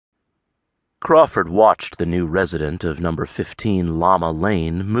Crawford watched the new resident of number 15 Llama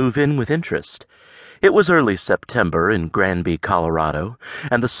Lane move in with interest. It was early September in Granby, Colorado,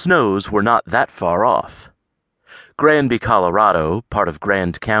 and the snows were not that far off. Granby, Colorado, part of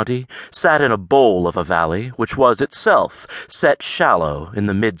Grand County, sat in a bowl of a valley which was itself set shallow in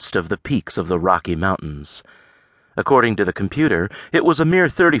the midst of the peaks of the Rocky Mountains. According to the computer, it was a mere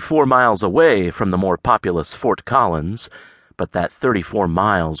 34 miles away from the more populous Fort Collins, but that 34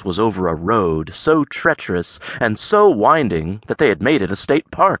 miles was over a road so treacherous and so winding that they had made it a state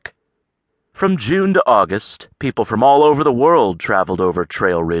park. From June to August, people from all over the world traveled over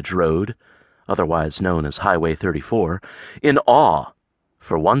Trail Ridge Road, otherwise known as Highway 34, in awe.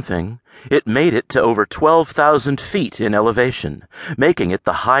 For one thing, it made it to over 12,000 feet in elevation, making it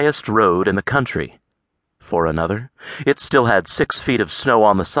the highest road in the country. For another, it still had 6 feet of snow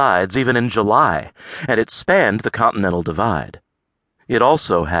on the sides even in July, and it spanned the Continental Divide. It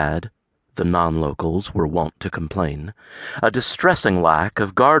also had, the non-locals were wont to complain, a distressing lack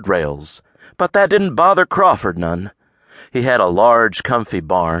of guardrails, but that didn't bother Crawford none. He had a large, comfy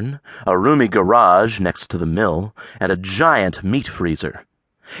barn, a roomy garage next to the mill, and a giant meat freezer.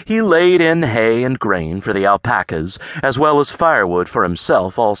 He laid in hay and grain for the alpacas, as well as firewood for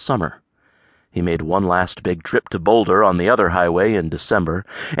himself all summer. He made one last big trip to Boulder on the other highway in December,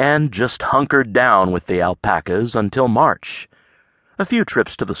 and just hunkered down with the alpacas until March. A few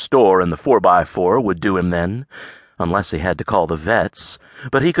trips to the store in the 4x4 would do him then, unless he had to call the vets,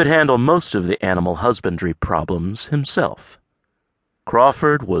 but he could handle most of the animal husbandry problems himself.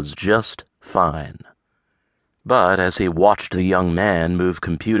 Crawford was just fine. But as he watched the young man move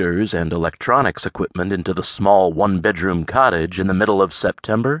computers and electronics equipment into the small one-bedroom cottage in the middle of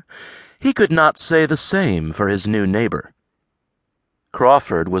September, he could not say the same for his new neighbor.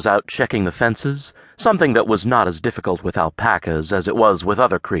 Crawford was out checking the fences, something that was not as difficult with alpacas as it was with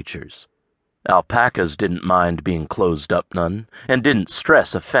other creatures. Alpacas didn't mind being closed up none, and didn't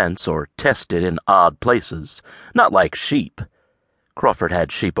stress a fence or test it in odd places, not like sheep. Crawford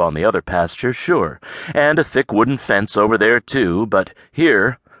had sheep on the other pasture, sure, and a thick wooden fence over there too, but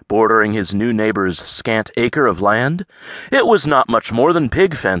here, bordering his new neighbor's scant acre of land, it was not much more than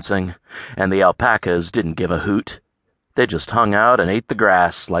pig fencing, and the alpacas didn't give a hoot. They just hung out and ate the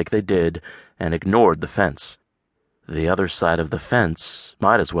grass like they did, and ignored the fence. The other side of the fence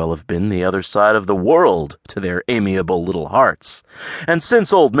might as well have been the other side of the world to their amiable little hearts, and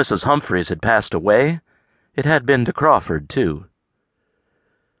since old Mrs. Humphreys had passed away, it had been to Crawford, too.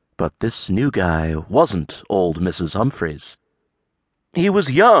 But this new guy wasn't old Mrs. Humphreys. He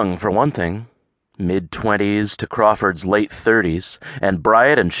was young, for one thing, mid-20s to Crawford's late 30s, and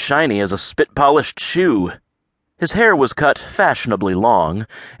bright and shiny as a spit-polished shoe. His hair was cut fashionably long,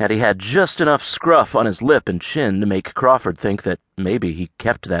 and he had just enough scruff on his lip and chin to make Crawford think that maybe he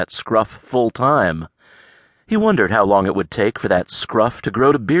kept that scruff full time. He wondered how long it would take for that scruff to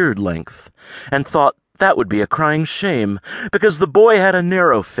grow to beard length, and thought that would be a crying shame, because the boy had a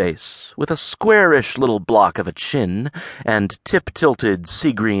narrow face, with a squarish little block of a chin, and tip-tilted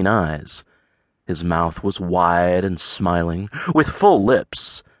sea-green eyes. His mouth was wide and smiling, with full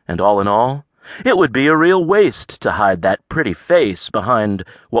lips, and all in all, it would be a real waste to hide that pretty face behind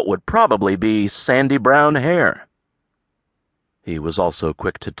what would probably be sandy brown hair. He was also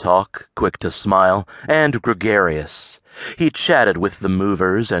quick to talk, quick to smile, and gregarious. He chatted with the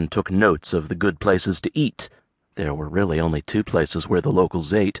movers and took notes of the good places to eat. There were really only 2 places where the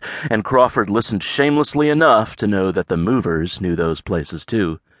locals ate, and Crawford listened shamelessly enough to know that the movers knew those places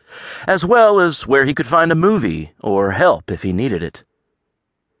too, as well as where he could find a movie or help if he needed it.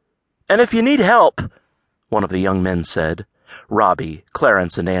 "And if you need help," one of the young men said, Robbie,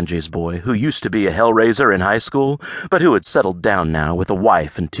 Clarence and Angie's boy, who used to be a hellraiser in high school, but who had settled down now with a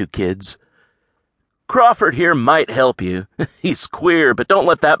wife and 2 kids. "Crawford here might help you. He's queer, but don't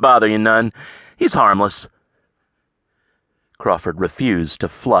let that bother you none. He's harmless." Crawford refused to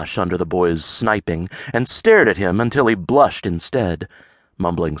flush under the boy's sniping and stared at him until he blushed instead,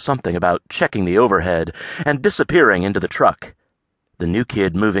 mumbling something about checking the overhead and disappearing into the truck. The new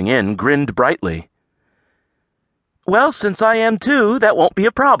kid moving in grinned brightly. "Well, since I am too, that won't be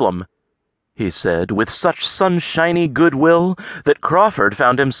a problem," he said with such sunshiny goodwill that Crawford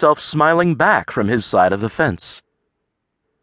found himself smiling back from his side of the fence.